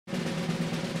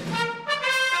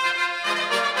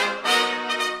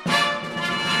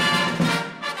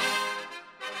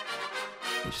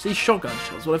See, shotgun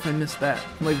shells. What if I missed that?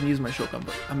 I'm not even using my shotgun,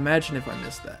 but imagine if I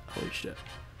missed that. Holy shit.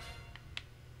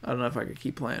 I don't know if I could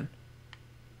keep playing.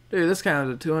 Dude, this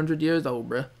counted to 200 years old,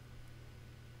 bruh.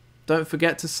 Don't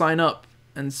forget to sign up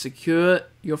and secure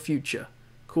your future.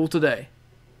 Call today.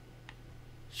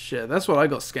 Shit, that's what I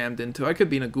got scammed into. I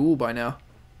could be in a ghoul by now.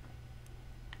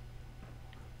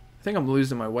 I think I'm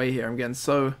losing my way here. I'm getting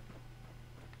so...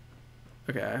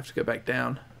 Okay, I have to go back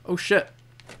down. Oh shit.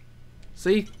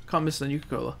 See? Can't miss the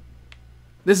Nuka-Cola.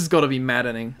 This has got to be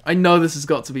maddening. I know this has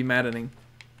got to be maddening.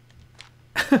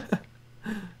 But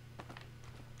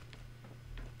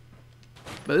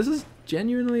this is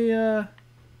genuinely how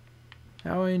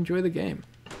I enjoy the game.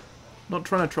 Not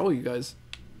trying to troll you guys.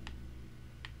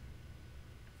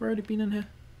 Have I already been in here?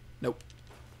 Nope.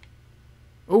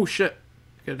 Oh shit.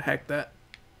 I could hack that.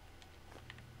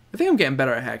 I think I'm getting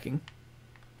better at hacking.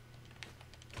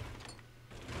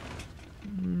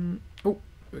 Oh,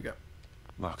 here we go.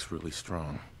 Lock's really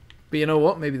strong. But you know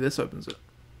what? Maybe this opens it.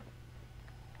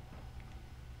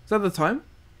 Is that the time?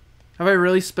 Have I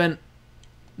really spent...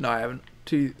 No, I haven't.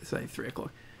 It's only 3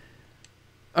 o'clock.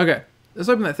 Okay, let's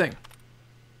open that thing.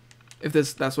 If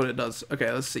that's what it does.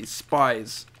 Okay, let's see.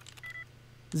 Spies.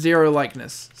 0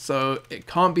 likeness. So it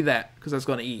can't be that, because that's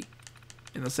going to E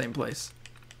in the same place.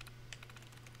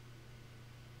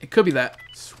 It could be that.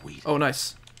 Sweet. Oh,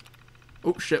 nice.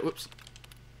 Oh, shit. Whoops.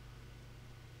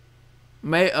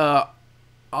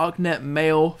 ArcNet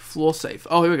Mail floor safe.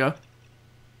 Oh, here we go.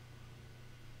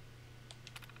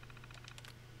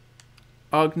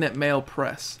 ArcNet Mail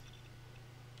Press.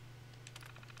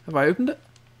 Have I opened it?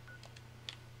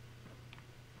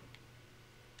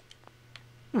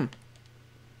 I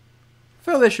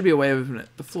feel there should be a way of opening it.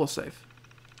 The floor safe.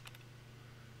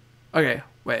 Okay,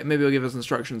 wait, maybe it'll give us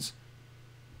instructions.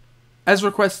 As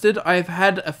requested, I have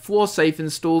had a floor safe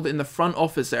installed in the front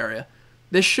office area.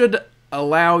 This should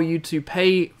allow you to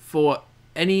pay for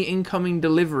any incoming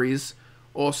deliveries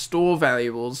or store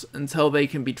valuables until they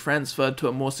can be transferred to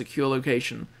a more secure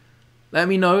location. Let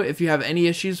me know if you have any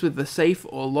issues with the safe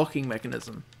or locking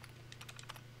mechanism.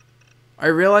 I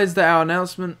realize that our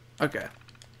announcement... Okay.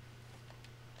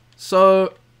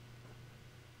 So...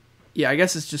 Yeah, I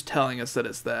guess it's just telling us that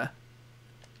it's there.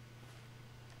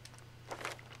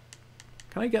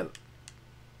 Can I get...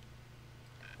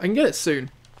 I can get it soon.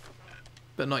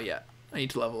 But not yet. I need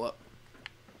to level up.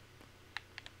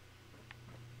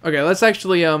 Okay, let's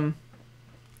actually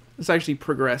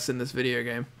progress in this video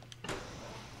game.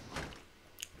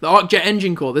 The ArcJet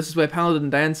engine core. This is where Paladin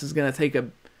Danse is gonna take a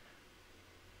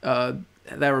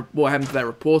what happened to that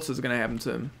reporter is gonna happen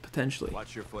to him potentially.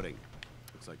 Watch your footing.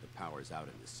 Looks like the power's out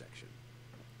in this section.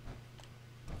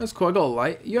 That's cool. I got a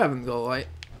light. You haven't got a light.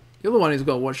 You're the one who's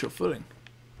got to watch your footing.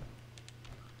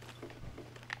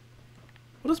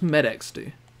 What does Med-X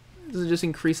do? Does it just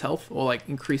increase health or like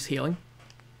increase healing?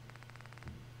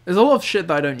 There's a lot of shit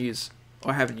that I don't use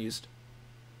or haven't used.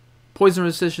 Poison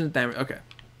resistance damage. Okay.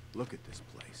 Look at this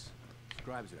place.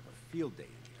 Scribes would have a field day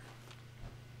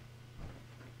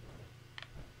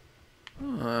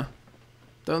in here.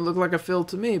 Don't look like a field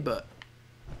to me, but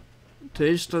to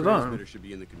each their own. Transmitter should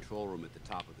be in the control room at the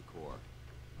top of the core,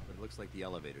 but it looks like the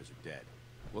elevators are dead.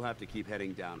 We'll have to keep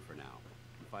heading down for now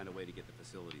and find a way to get the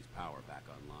facility's power back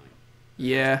online.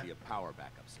 Yeah. There must be a power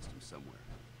backup system somewhere.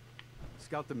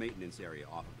 Scout the maintenance area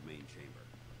off of the main chamber.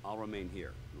 I'll remain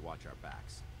here and watch our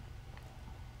backs.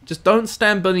 Just don't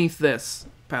stand beneath this,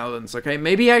 Paladins, okay?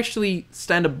 Maybe actually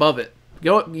stand above it.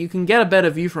 Go. You can get a better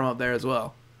view from up there as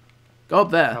well. Go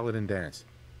up there. Paladin Danse.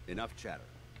 Enough chatter.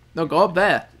 No, go up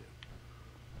there.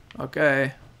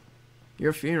 Okay.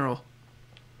 Your funeral.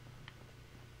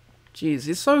 Jeez,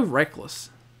 he's so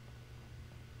reckless.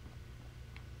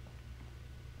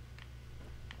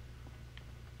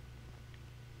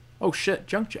 Oh shit,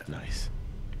 junk jet. Nice.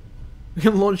 We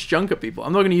can launch junk at people.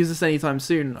 I'm not going to use this anytime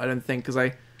soon, I don't think, because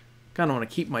I kind of want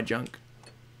to keep my junk.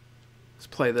 Let's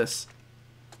play this.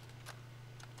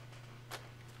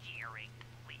 Jeering,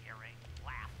 leering,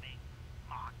 laughing,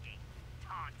 mocking,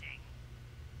 taunting.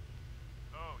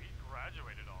 Oh, he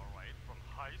graduated all right from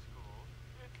high school.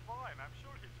 It's fine. I'm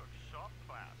sure he took shop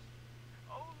class.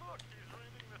 Oh, look, he's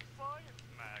reading the science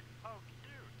mag. How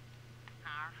cute.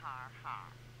 Har, har, har.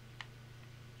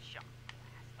 Shop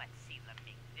class. Let's see them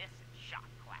make this in shop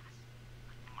class.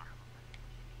 Marvelous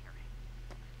engineering.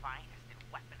 Finest in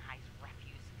weaponized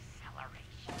refuse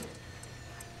acceleration.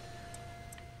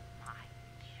 My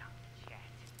junk jet.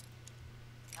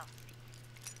 They'll see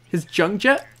His junk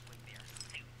jet? with their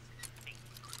suits and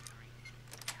faces green.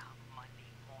 Come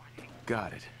Monday morning.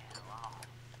 Got it. They'll all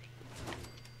see.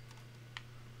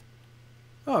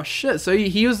 Oh shit, so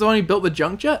he was the one who built the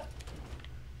junk jet?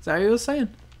 Is that what he was saying?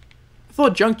 I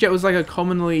thought junk jet was like a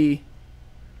commonly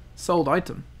sold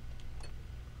item.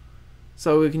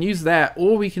 So we can use that,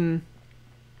 or we can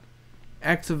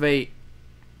activate.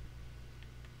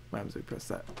 What happens if we press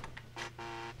that?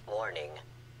 Warning.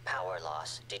 Power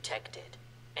loss detected.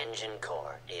 Engine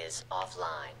core is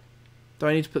offline. Do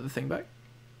I need to put the thing back?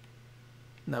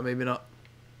 No, maybe not.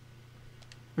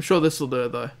 I'm sure this will do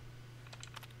it though.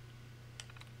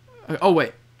 Oh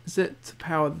wait, is it to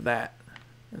power that?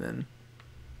 And then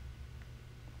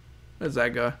where does that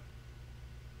go?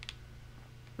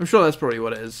 I'm sure that's probably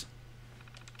what it is.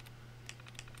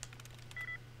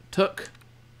 Took.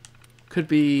 Could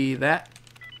be that.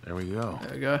 There we go.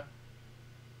 There we go.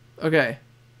 Okay.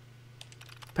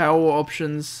 Power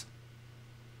options.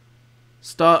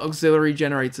 Start auxiliary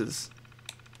generators.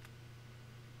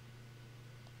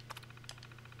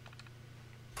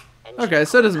 Okay,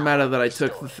 so it doesn't matter that I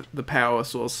took the power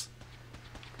source.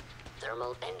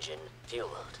 Thermal engine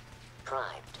fueled,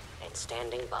 primed, and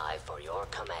standing by for your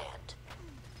command.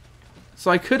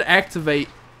 So I could activate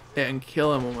it and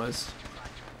kill him almost.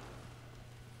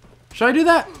 Should I do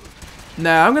that?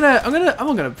 Nah, I'm not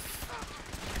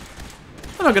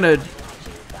gonna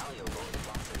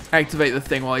activate the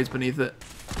thing while he's beneath it.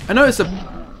 I know it's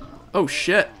a... Oh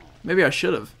shit. Maybe I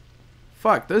should have.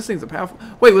 Fuck, those things are powerful.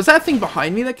 Wait, was that thing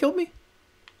behind me that killed me? I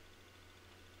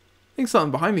think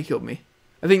something behind me killed me.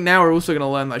 I think now we're also gonna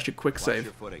learn that I should quick Watch save.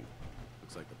 your footing.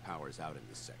 Looks like the power's out in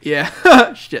this section.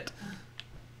 Yeah, shit.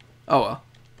 Oh well.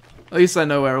 At least I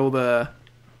know where all the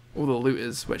loot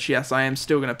is, which yes, I am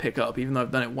still gonna pick up, even though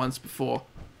I've done it once before.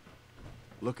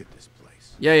 Look at this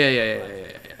place. Yeah.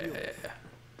 The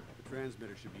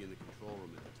transmitter should be in the control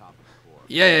room at the top of the core.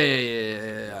 Yeah.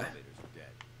 The elevators are dead.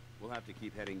 We'll have to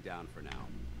keep heading down for now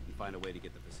and find a way to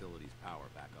get the facility's power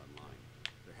back online.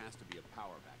 There has to be a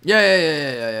power back.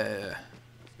 Yeah.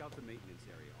 Scout the maintenance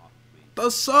area off of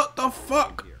Main. Shut the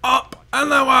fuck up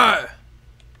and the way.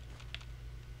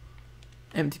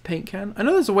 Empty paint can. I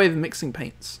know there's a way of mixing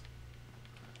paints.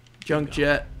 Junk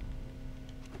jet.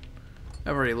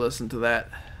 I've already listened to that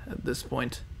at this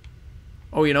point.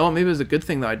 Oh, you know what? Maybe it was a good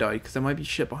thing that I died, because there might be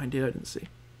shit behind here I didn't see.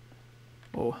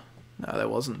 Oh, no, there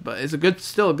wasn't. But it's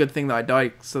still a good thing that I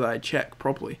died, so that I check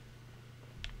properly.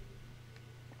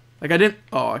 Like I didn't.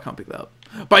 Oh, I can't pick that up.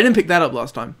 But I didn't pick that up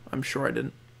last time. I'm sure I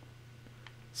didn't.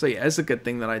 So yeah, it's a good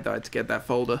thing that I died to get that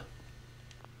folder.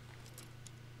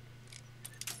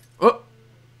 Oh.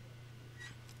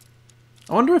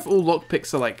 I wonder if all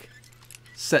lockpicks are like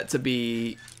set to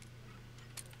be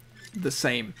the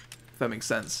same, if that makes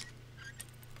sense.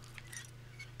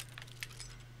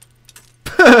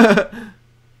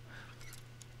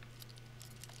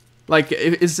 Like,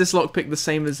 is this lockpick the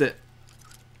same as it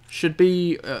should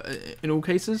be in all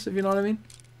cases, if you know what I mean?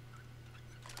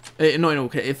 Not in all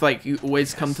cases. If like you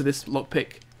always come to this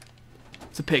lockpick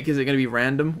to pick, is it going to be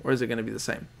random or is it going to be the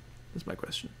same? That's my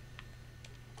question.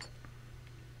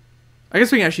 I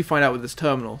guess we can actually find out with this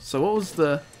terminal. So what was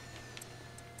the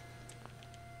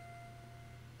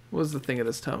thing of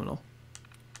this terminal?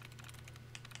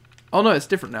 Oh no, it's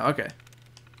different now. Okay.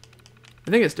 I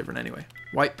think it's different anyway.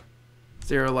 Wipe.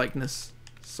 0 likeness.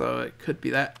 So it could be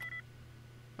that.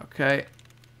 Okay.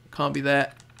 Can't be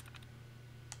that.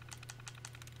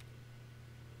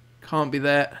 Can't be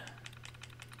that.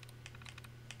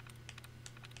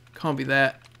 Can't be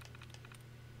that.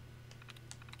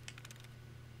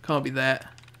 Can't be that.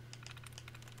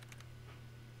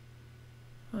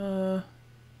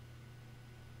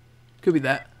 Could be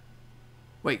that.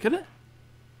 Wait, could it?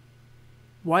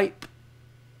 Wipe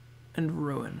and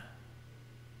ruin.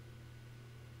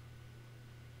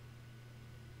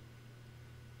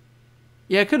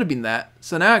 Yeah, it could have been that.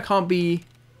 So now it can't be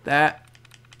that.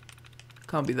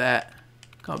 Can't be that.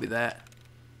 Can't be that.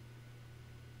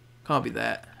 Can't be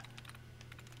that.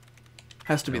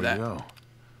 Has to be There we that.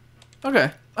 go.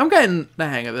 Okay. I'm getting the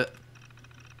hang of it.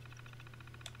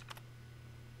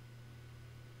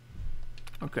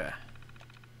 Okay.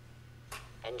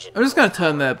 Engine I'm just gonna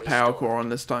turn power the power restored. core on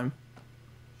this time.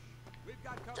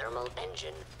 Thermal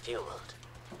engine fueled.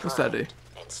 What's that do? primed,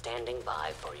 And standing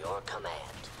by for your command.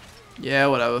 Yeah,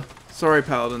 whatever. Sorry,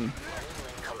 Paladin.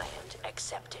 Command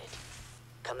accepted.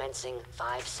 Commencing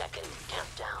 5-second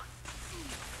countdown.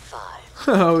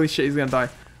 5, Holy shit, he's gonna die.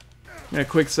 I'm gonna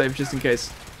quick save just in case.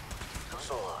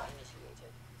 4,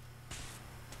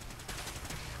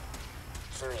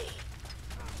 3,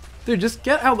 Dude, just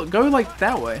get out. Go like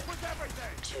that way.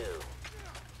 2,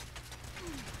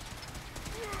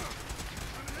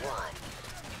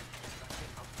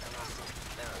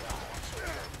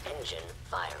 1. Engine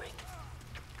firing.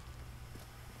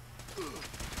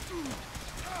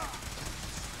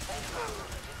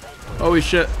 Holy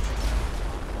shit.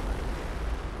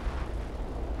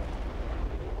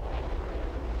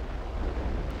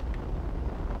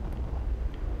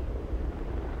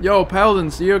 Yo,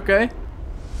 Paladins, you okay?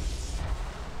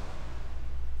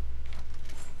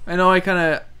 I know I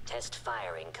kinda... Test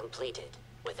firing completed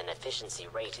with an efficiency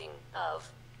rating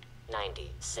of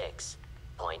 96.7%.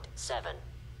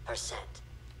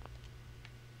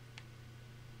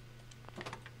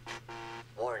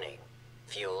 Warning.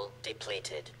 Fuel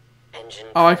depleted. Engine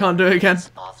Oh, I can't do it again.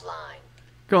 offline.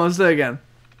 Come on, let's do it again.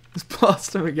 Let's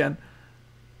blast him again.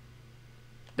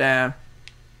 Damn.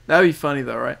 That'd be funny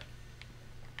though, right?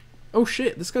 Oh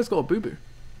shit, this guy's got a boo-boo.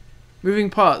 Moving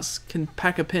parts can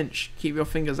pack a pinch. Keep your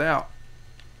fingers out.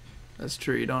 That's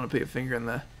true, you don't want to put your finger in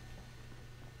there.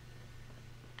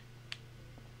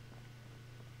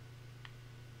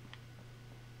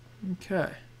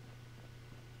 Okay.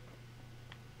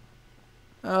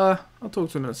 I'll talk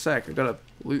to him in a sec. I gotta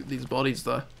loot these bodies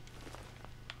though.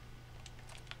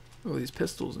 All these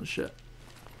pistols and shit.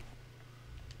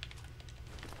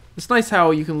 It's nice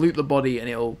how you can loot the body and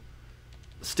it'll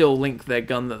still link their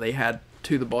gun that they had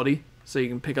to the body. So you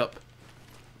can pick up...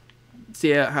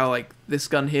 See how like this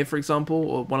gun here, for example,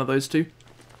 or one of those two?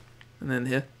 And then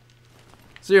here.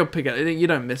 So you'll pick it. You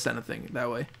don't miss anything that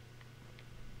way.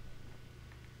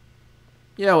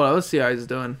 Yeah, well, let's see how he's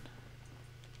doing.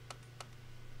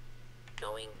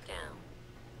 Going down.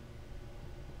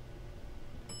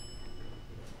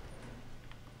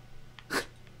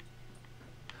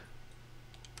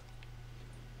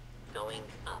 Going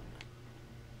up.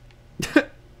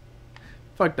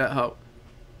 Fuck that hoe.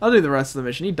 I'll do the rest of the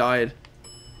mission. He died.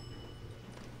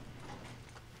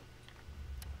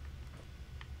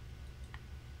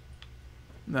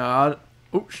 No,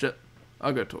 oh shit.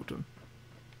 I'll go talk to him.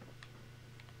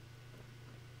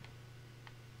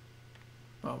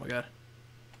 Oh my god.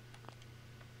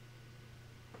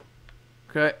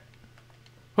 Okay.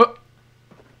 Whoop.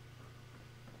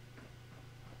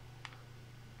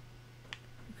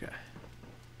 Okay.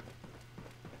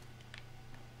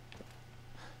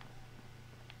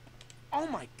 Oh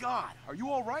my god, are you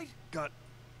alright? Got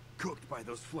cooked by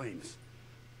those flames.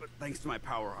 But thanks to my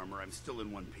power armor, I'm still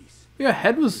in one piece. Your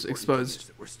head was The important thing is exposed.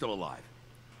 that we're still alive.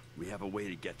 We have a way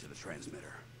to get to the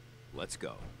transmitter. Let's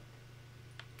go.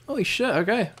 Holy shit,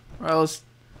 okay. Alright, let's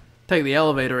take the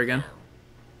elevator again.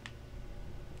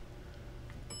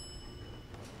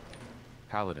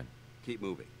 Paladin. Keep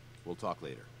moving. We'll talk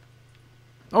later.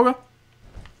 Okay.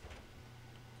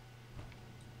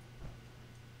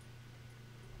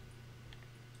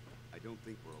 I don't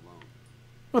think we're alone.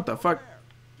 What the fuck?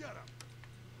 Get him!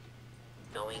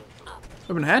 Going up.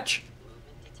 Open hatch?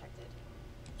 Movement detected.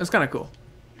 That's kind of cool.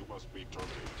 You must be Turkey.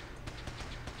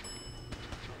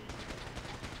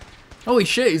 Holy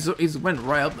shit, he's went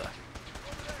right up there.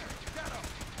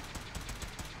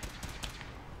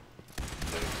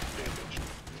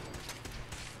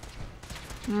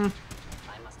 I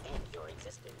must end your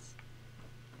existence.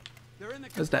 They're in the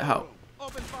Where's that control hoe? room.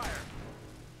 Open fire!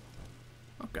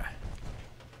 Okay.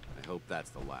 I hope that's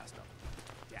the last of them.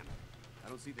 Damn it. I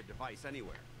don't see the device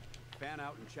anywhere. Fan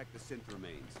out and check the synth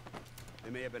remains. They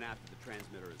may have been after the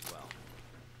transmitter as well.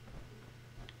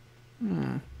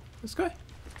 This guy?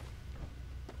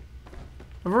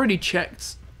 I've already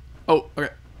checked. Oh, okay.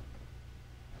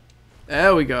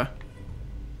 There we go.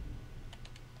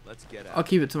 Let's get out. I'll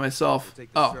keep it to myself. We'll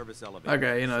take the Oh, service elevator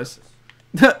okay, to he the knows.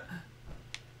 surface.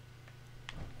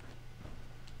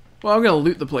 Well, I'm gonna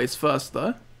loot the place first, though.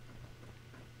 I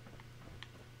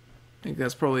think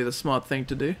that's probably the smart thing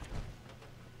to do.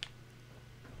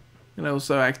 And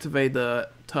also activate the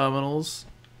terminals.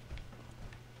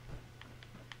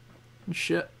 And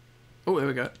shit. Oh, there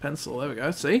we go. Pencil, there we go.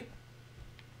 See?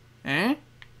 Eh?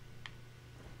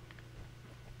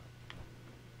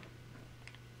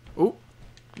 Oh.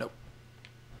 Nope.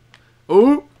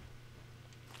 Oh!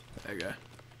 There we go.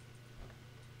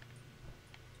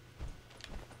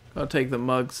 Gotta take the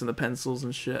mugs and the pencils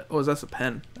and shit. Oh, that's a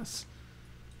pen. That's...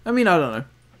 I mean, I don't know.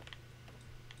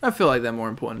 I feel like they're more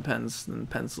important pens than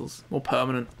pencils. More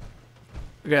permanent.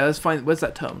 Okay, let's find... Where's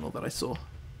that terminal that I saw?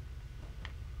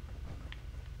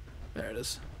 There it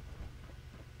is.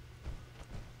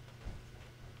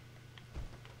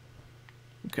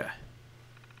 Okay.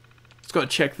 Just gotta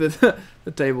check the,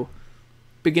 the table.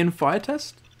 Begin fire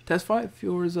test? Test fire?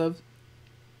 Fuel reserves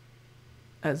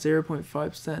at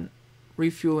 0.5%.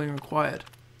 Refueling required.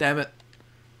 Damn it.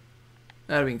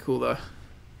 That'd have been cool though.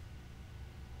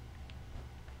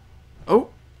 Oh!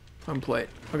 Home plate.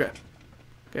 Okay.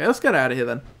 Okay, let's get out of here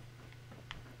then.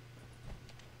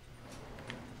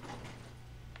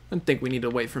 I don't think we need to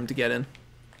wait for him to get in.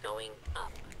 Going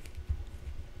up.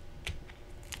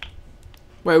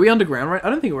 Wait, are we underground, right? I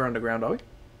don't think we're underground, are we?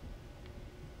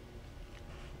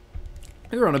 I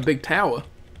think we're on a big tower.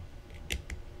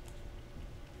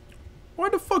 Why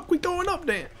the fuck we going up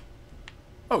there?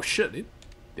 Oh shit, dude.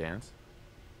 Dance?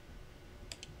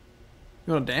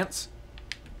 You wanna dance?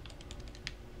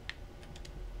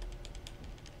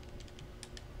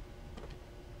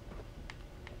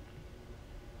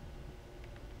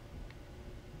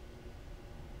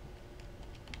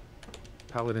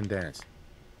 Paladin dance.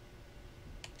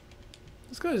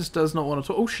 This guy just does not want to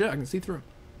talk. Oh shit, I can see through him.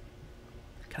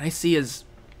 Can I see his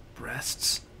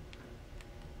breasts?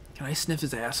 Can I sniff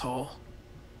his asshole?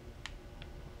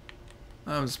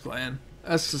 I'm just playing.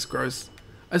 That's just gross.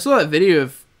 I saw that video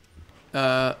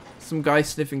of some guy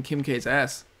sniffing Kim K's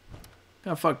ass.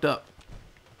 Kinda fucked up.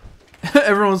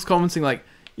 Everyone's commenting like,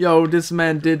 yo, this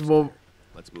man did what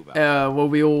Let's move out. what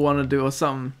we all want to do or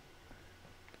something.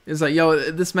 It's like,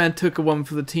 yo, this man took a one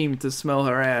for the team to smell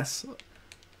her ass. What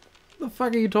the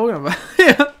fuck are you talking about?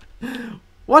 Yeah.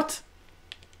 What?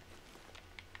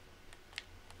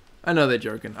 I know they're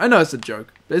joking. I know it's a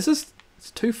joke. But it's just, it's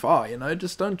too far, you know?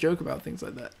 Just don't joke about things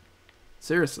like that.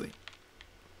 Seriously.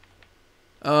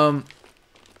 I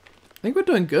think we're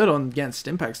doing good on getting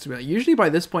Stimpaks to be honest. Usually by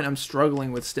this point I'm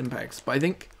struggling with Stimpaks. But I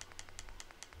think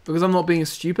because I'm not being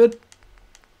stupid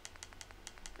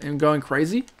and going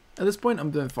crazy at this point,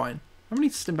 I'm doing fine. How many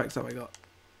Stimpaks have I got?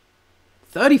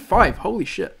 35. Holy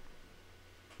shit.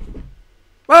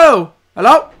 Whoa!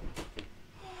 Hello?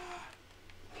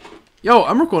 Yo,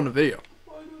 I'm recording a video.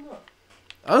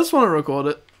 I just want to record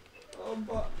it.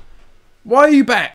 Why are you back?